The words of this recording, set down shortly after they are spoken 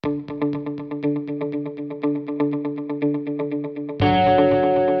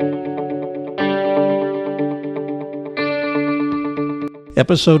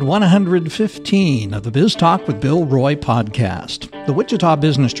Episode 115 of the BizTalk with Bill Roy podcast. The Wichita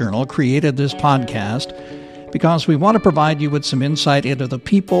Business Journal created this podcast because we want to provide you with some insight into the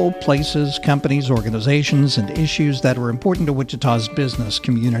people, places, companies, organizations, and issues that are important to Wichita's business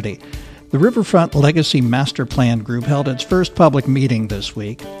community. The Riverfront Legacy Master Plan group held its first public meeting this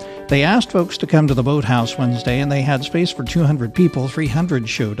week. They asked folks to come to the boathouse Wednesday, and they had space for 200 people. 300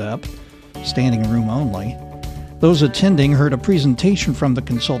 showed up, standing room only. Those attending heard a presentation from the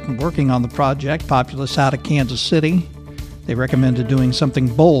consultant working on the project, Populous out of Kansas City. They recommended doing something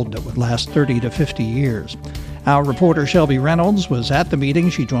bold that would last 30 to 50 years. Our reporter Shelby Reynolds was at the meeting.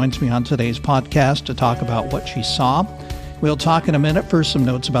 She joins me on today's podcast to talk about what she saw. We'll talk in a minute. First, some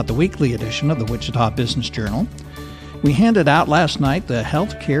notes about the weekly edition of the Wichita Business Journal. We handed out last night the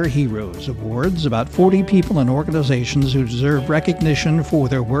Healthcare Heroes Awards, about 40 people and organizations who deserve recognition for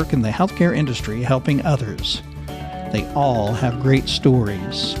their work in the healthcare industry helping others. They all have great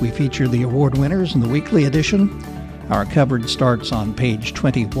stories. We feature the award winners in the weekly edition. Our coverage starts on page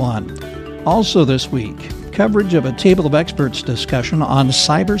 21. Also this week, coverage of a table of experts discussion on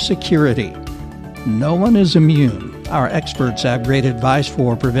cybersecurity. No one is immune. Our experts have great advice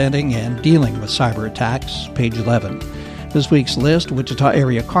for preventing and dealing with cyber attacks, page 11. This week's list, Wichita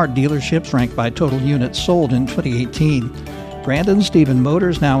area car dealerships ranked by total units sold in 2018. Brandon Stephen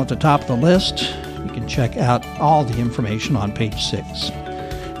Motors now at the top of the list. You can check out all the information on page 6.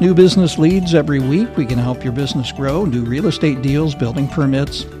 New business leads every week. We can help your business grow. New real estate deals, building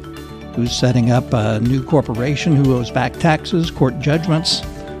permits. Who's setting up a new corporation? Who owes back taxes? Court judgments.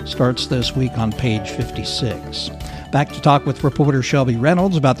 Starts this week on page 56. Back to talk with reporter Shelby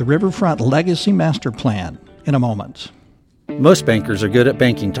Reynolds about the Riverfront Legacy Master Plan in a moment. Most bankers are good at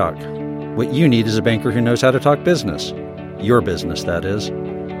banking talk. What you need is a banker who knows how to talk business. Your business, that is.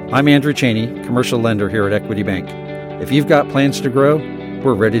 I'm Andrew Cheney, commercial lender here at Equity Bank. If you've got plans to grow,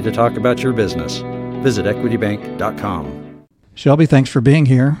 we're ready to talk about your business. Visit equitybank.com. Shelby, thanks for being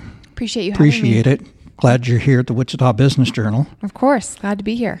here. Appreciate you having me. Appreciate it. Glad you're here at the Wichita Business Journal. Of course. Glad to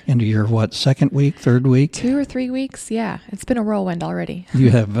be here. Into your, second week, third week? 2 or 3 weeks. Yeah. It's been a whirlwind already.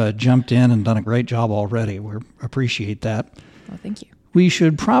 You have jumped in and done a great job already. We appreciate that. Well, thank you. We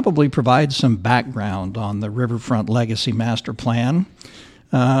should probably provide some background on the Riverfront Legacy Master Plan.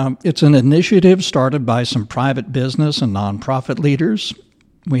 It's an initiative started by some private business and nonprofit leaders.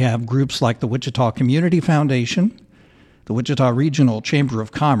 We have groups like the Wichita Community Foundation, the Wichita Regional Chamber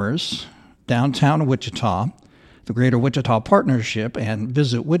of Commerce, Downtown Wichita, the Greater Wichita Partnership, and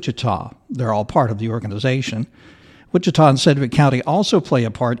Visit Wichita. They're all part of the organization. Wichita and Sedgwick County also play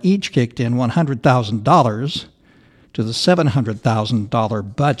a part. Each kicked in $100,000 to the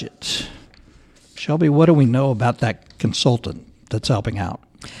 $700,000 budget. Shelby, what do we know about that consultant that's helping out?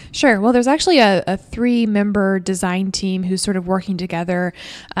 Sure. Well, there's actually a 3-member design team who's sort of working together.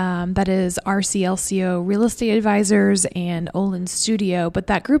 That is RCLCO Real Estate Advisors and Olin Studio. But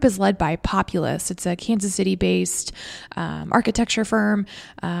that group is led by Populous. It's a Kansas City-based architecture firm,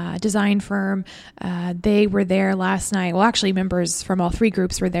 design firm. They were there last night. Well, actually, members from all 3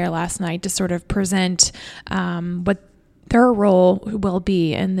 groups were there last night to sort of present what their role will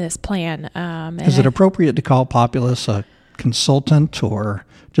be in this plan. Is it appropriate to call Populous a consultant or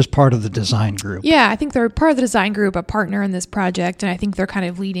just part of the design group? Yeah, I think they're part of the design group, a partner in this project, and I think they're kind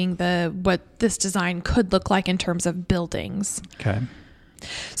of leading what this design could look like in terms of buildings. Okay.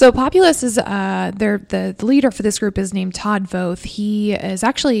 So Populous is the leader for this group is named Todd Voth. He is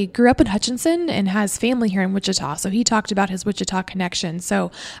actually grew up in Hutchinson and has family here in Wichita. So he talked about his Wichita connection.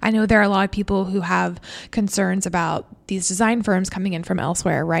 So I know there are a lot of people who have concerns about these design firms coming in from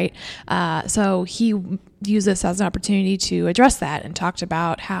elsewhere, right? So he used this as an opportunity to address that and talked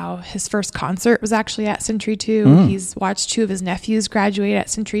about how his first concert was actually at Century 2. He's watched 2 of his nephews graduate at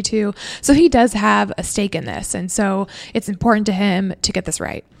Century 2. So he does have a stake in this. And so it's important to him to get this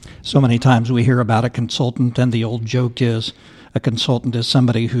right. So many times we hear about a consultant, and the old joke is a consultant is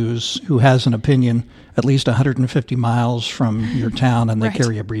somebody who has an opinion at least 150 miles from your town, and they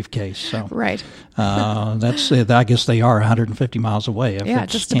carry a briefcase. So right. That's I guess they are 150 miles away if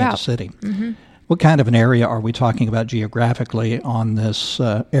it's just Kansas about. City. Mm-hmm. What kind of an area are we talking about geographically on this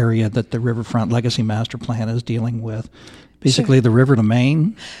area that the Riverfront Legacy Master Plan is dealing with? Basically, the river to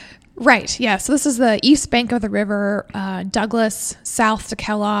Maine? Right, yeah. So this is the east bank of the river, Douglas, south to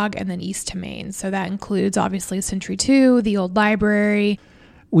Kellogg, and then east to Maine. So that includes, obviously, Century 2, the old library.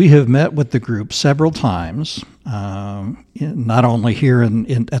 We have met with the group several times, not only here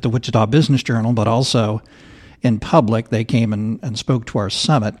at the Wichita Business Journal, but also in public. They came and spoke to our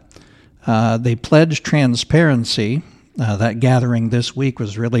summit. They pledged transparency. That gathering this week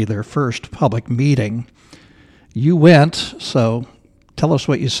was really their first public meeting. You went, so Tell us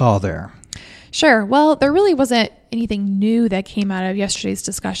what you saw there. Sure. Well, there really wasn't anything new that came out of yesterday's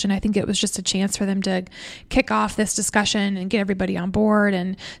discussion. I think it was just a chance for them to kick off this discussion and get everybody on board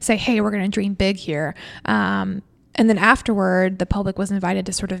and say, hey, we're going to dream big here. And then afterward, the public was invited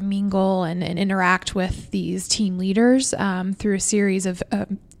to sort of mingle and interact with these team leaders through a series of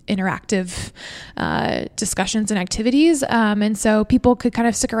interactive discussions and activities. And so people could kind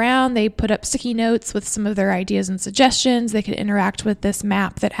of stick around. They put up sticky notes with some of their ideas and suggestions. They could interact with this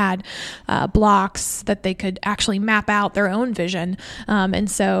map that had blocks that they could actually map out their own vision. And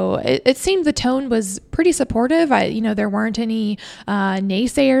so it seemed the tone was pretty supportive. There weren't any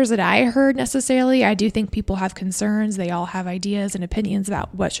naysayers that I heard necessarily. I do think people have concerns. They all have ideas and opinions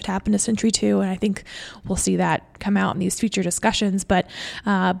about what should happen to Century 2. And I think we'll see that come out in these future discussions. But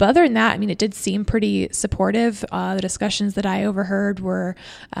other than that, it did seem pretty supportive. The discussions that I overheard were,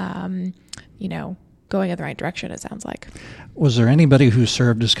 going in the right direction, it sounds like. Was there anybody who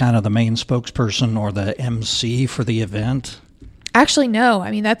served as kind of the main spokesperson or the MC for the event? Actually, no.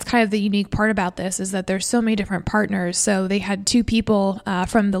 That's kind of the unique part about this is that there's so many different partners. So they had two people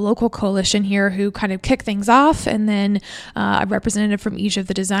from the local coalition here who kind of kicked things off, and then a representative from each of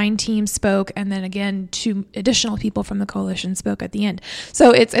the design teams spoke, and then again, two additional people from the coalition spoke at the end.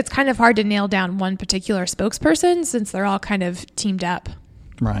 So it's kind of hard to nail down one particular spokesperson since they're all kind of teamed up.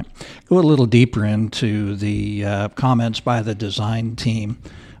 Right. Go a little deeper into the comments by the design team.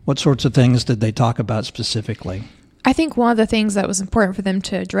 What sorts of things did they talk about specifically? I think one of the things that was important for them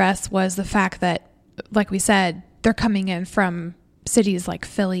to address was the fact that, like we said, they're coming in from cities like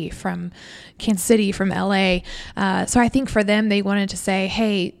Philly, from Kansas City, from LA. So I think for them, they wanted to say,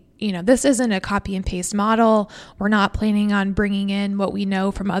 hey, this isn't a copy and paste model. We're not planning on bringing in what we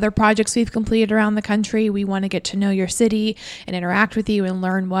know from other projects we've completed around the country. We want to get to know your city and interact with you and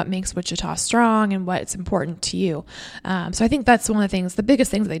learn what makes Wichita strong and what's important to you. So I think that's one of the biggest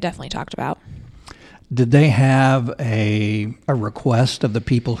things they definitely talked about. Did they have a request of the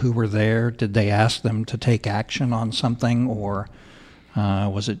people who were there? Did they ask them to take action on something, or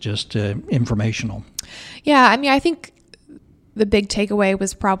was it just informational? Yeah, I think the big takeaway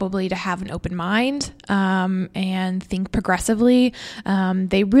was probably to have an open mind and think progressively.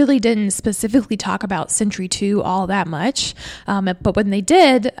 They really didn't specifically talk about Century 2 all that much. But when they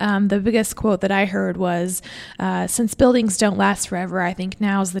did, the biggest quote that I heard was, since buildings don't last forever, I think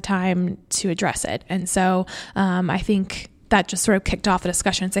now's the time to address it. And so I think that just sort of kicked off the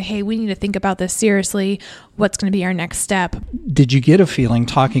discussion and say, hey, we need to think about this seriously. What's going to be our next step? Did you get a feeling,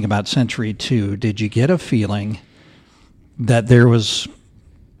 talking about Century 2, did you get a feeling that there was,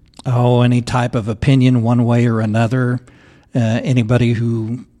 any type of opinion one way or another? Anybody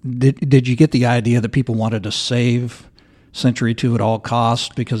who, did you get the idea that people wanted to save Century 2 at all costs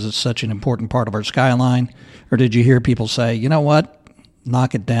because it's such an important part of our skyline? Or did you hear people say, you know what,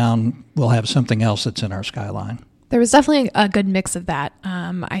 knock it down, we'll have something else that's in our skyline? There was definitely a good mix of that.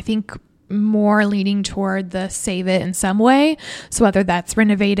 I think more leaning toward the save it in some way. So whether that's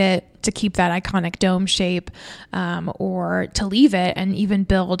renovate it to keep that iconic dome shape, or to leave it and even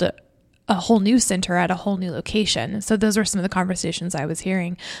build a whole new center at a whole new location. So those are some of the conversations I was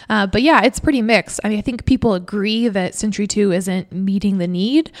hearing. But yeah, it's pretty mixed. I think people agree that Century 2 isn't meeting the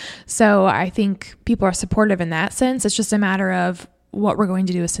need. So I think people are supportive in that sense. It's just a matter of what we're going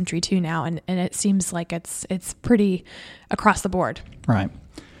to do with Century 2 now. And it seems like it's pretty across the board. Right.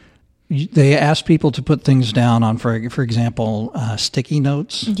 They asked people to put things down on, for example, sticky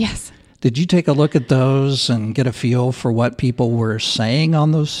notes. Yes. Did you take a look at those and get a feel for what people were saying on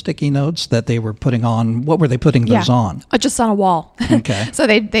those sticky notes that they were putting on? What were they putting those on? Just on a wall. Okay. So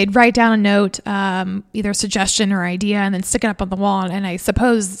they'd write down a note, either a suggestion or idea, and then stick it up on the wall. And I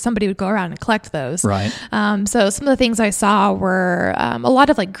suppose somebody would go around and collect those. Right. So some of the things I saw were a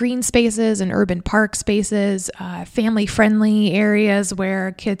lot of like green spaces and urban park spaces, family-friendly areas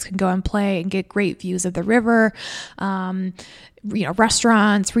where kids can go and play and get great views of the river.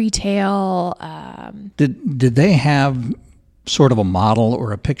 Restaurants, retail. Did they have sort of a model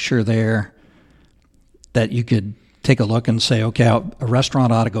or a picture there that you could take a look and say, okay, a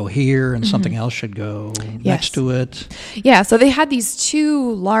restaurant ought to go here and something else should go next to it? Yeah, so they had these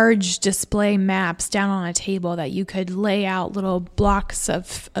two large display maps down on a table that you could lay out little blocks of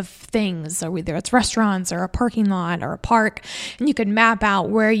things, so whether it's restaurants or a parking lot or a park, and you could map out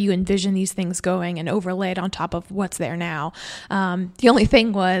where you envision these things going and overlay it on top of what's there now. The only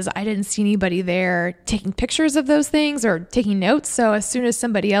thing was I didn't see anybody there taking pictures of those things or taking notes, so as soon as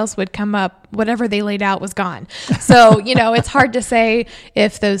somebody else would come up, whatever they laid out was gone. So, it's hard to say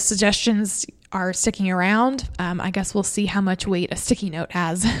if those suggestions are sticking around. I guess we'll see how much weight a sticky note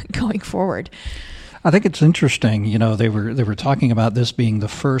has going forward. I think it's interesting. They were talking about this being the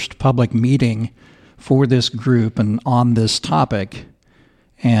first public meeting for this group and on this topic,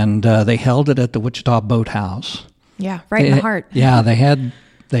 and they held it at the Wichita Boathouse. Yeah, right in the heart. Yeah,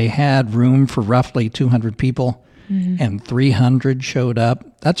 they had room for roughly 200 people, and 300 showed up.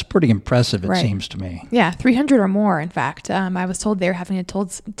 That's pretty impressive, it seems to me. Yeah, 300 or more, in fact. I was told they were having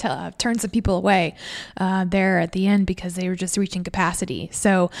to turn some people away there at the end because they were just reaching capacity.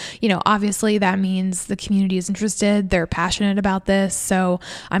 So, obviously that means the community is interested. They're passionate about this. So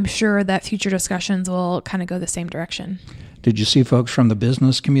I'm sure that future discussions will kind of go the same direction. Did you see folks from the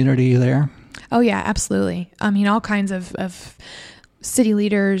business community there? Oh, yeah, absolutely. I mean, all kinds of city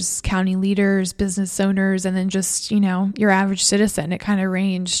leaders, county leaders, business owners, and then just, your average citizen. It kind of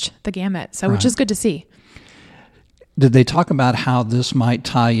ranged the gamut, which is good to see. Did they talk about how this might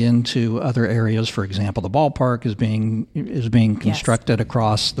tie into other areas? For example, the ballpark is being constructed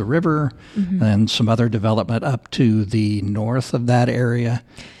across the river, and some other development up to the north of that area.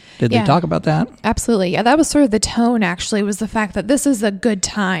 Did they talk about that? Absolutely. Yeah, that was sort of the tone, actually, was the fact that this is a good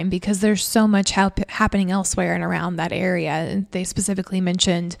time because there's so much happening elsewhere and around that area. And they specifically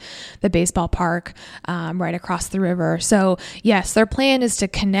mentioned the baseball park right across the river. So, yes, their plan is to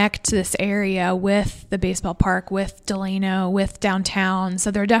connect this area with the baseball park, with Delano, with downtown.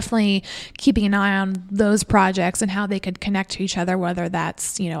 So they're definitely keeping an eye on those projects and how they could connect to each other, whether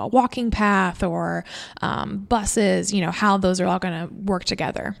that's, a walking path or buses, how those are all going to work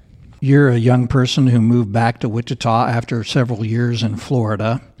together. You're a young person who moved back to Wichita after several years in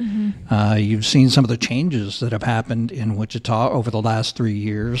Florida. You've seen some of the changes that have happened in Wichita over the last 3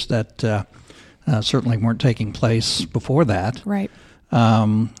 years that certainly weren't taking place before that. Right.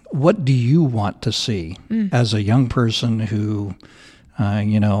 What do you want to see as a young person who,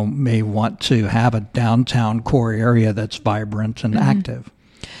 may want to have a downtown core area that's vibrant and active?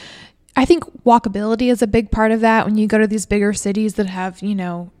 I think walkability is a big part of that. When you go to these bigger cities that have,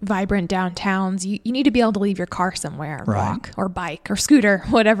 vibrant downtowns, you need to be able to leave your car somewhere, walk or bike or scooter,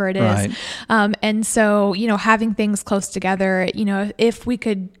 whatever it is. And so, having things close together, if we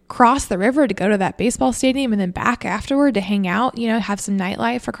could cross the river to go to that baseball stadium and then back afterward to hang out, have some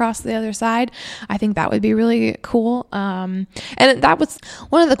nightlife across the other side, I think that would be really cool. And that was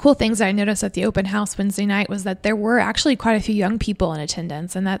one of the cool things that I noticed at the open house Wednesday night was that there were actually quite a few young people in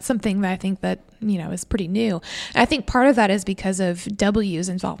attendance. And that's something that I think that, is pretty new. And I think part of that is because of W's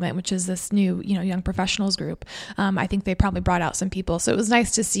involvement, which is this new, young professionals group. I think they probably brought out some people. So it was nice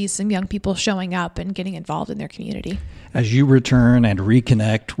to see some young people showing up and getting involved in their community. As you return and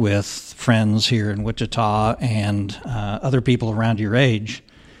reconnect with friends here in Wichita and other people around your age,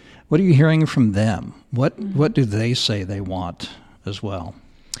 what are you hearing from them? What do they say they want as well?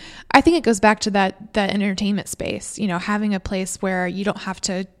 I think it goes back to that entertainment space, having a place where you don't have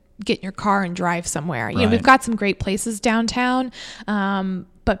to get in your car and drive somewhere. We've got some great places downtown,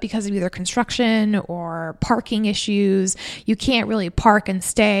 but because of either construction or parking issues, you can't really park and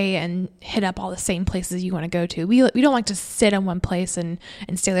stay and hit up all the same places you want to go to. We don't like to sit in one place and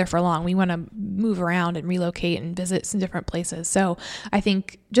stay there for long. We want to move around and relocate and visit some different places. So I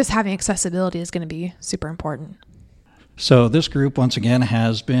think just having accessibility is going to be super important. So this group, once again,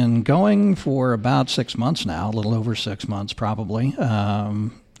 has been going for about 6 months now, a little over 6 months probably.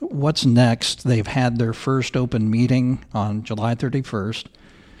 What's next? They've had their first open meeting on July 31st.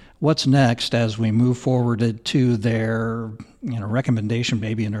 What's next as we move forward to their recommendation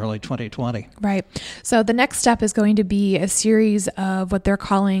maybe in early 2020? Right. So the next step is going to be a series of what they're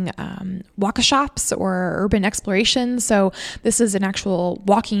calling walk-a-shops or urban exploration. So this is an actual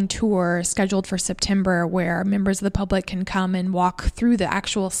walking tour scheduled for September where members of the public can come and walk through the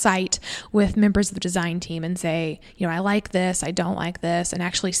actual site with members of the design team and say, I like this, I don't like this, and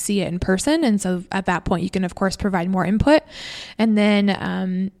actually see it in person. And so at that point, you can, of course, provide more input. And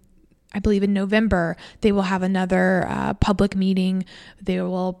then I believe in November, they will have another public meeting. They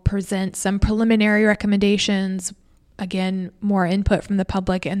will present some preliminary recommendations, again, more input from the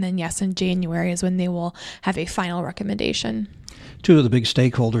public. And then, yes, in January is when they will have a final recommendation. Two of the big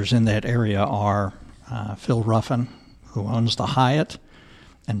stakeholders in that area are Phil Ruffin, who owns the Hyatt,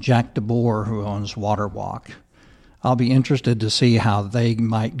 and Jack DeBoer, who owns Waterwalk. I'll be interested to see how they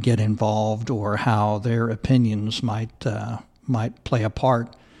might get involved or how their opinions might play a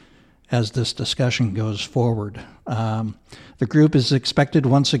part as this discussion goes forward. The group is expected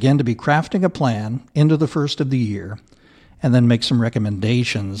once again to be crafting a plan into the first of the year and then make some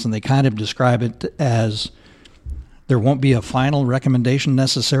recommendations. And they kind of describe it as there won't be a final recommendation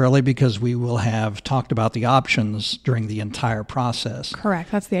necessarily because we will have talked about the options during the entire process.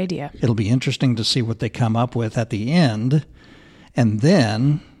 Correct. That's the idea. It'll be interesting to see what they come up with at the end. And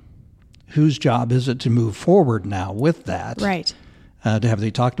then whose job is it to move forward now with that? Right. Have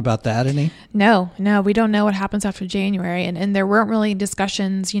they talked about that any? No, we don't know what happens after January. And there weren't really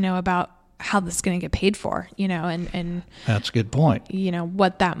discussions, about how this is going to get paid for, and that's a good point.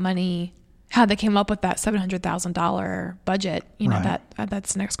 What that money, how they came up with that $700,000 budget, right.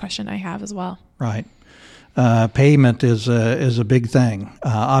 That's the next question I have as well. Right. Payment is a big thing.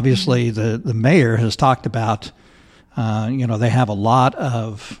 Obviously, the mayor has talked about, they have a lot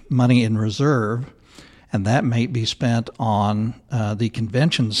of money in reserve, and that may be spent on the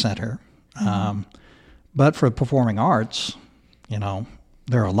convention center. But for performing arts,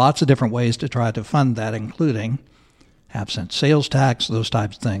 there are lots of different ways to try to fund that, including absent sales tax, those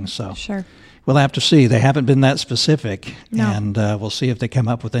types of things. So sure. We'll have to see. They haven't been that specific, no. And we'll see if they come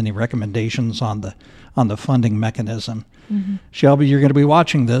up with any recommendations on the funding mechanism. Mm-hmm. Shelby, you're going to be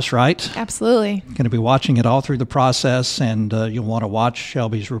watching this, right? Absolutely. Going to be watching it all through the process, and you'll want to watch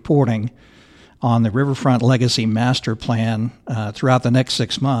Shelby's reporting on the Riverfront Legacy Master Plan throughout the next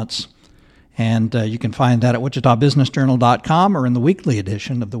 6 months. And you can find that at WichitaBusinessJournal.com or in the weekly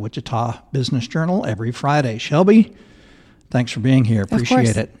edition of the Wichita Business Journal every Friday. Shelby, thanks for being here.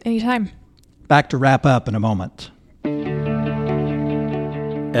 Appreciate it. Anytime. Back to wrap up in a moment.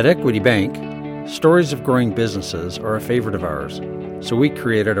 At Equity Bank, stories of growing businesses are a favorite of ours, so we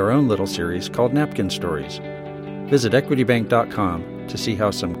created our own little series called Napkin Stories. Visit equitybank.com to see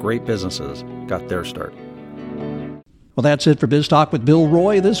how some great businesses got their start. Well, that's it for BizTalk with Bill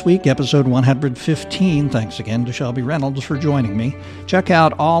Roy this week, episode 115. Thanks again to Shelby Reynolds for joining me. Check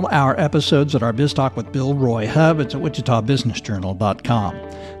out all our episodes at our BizTalk with Bill Roy hub. It's at WichitaBusinessJournal.com.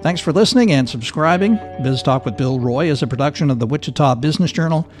 Thanks for listening and subscribing. BizTalk with Bill Roy is a production of the Wichita Business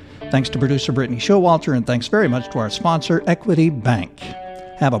Journal. Thanks to producer Brittany Showalter, and thanks very much to our sponsor, Equity Bank.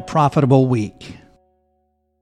 Have a profitable week.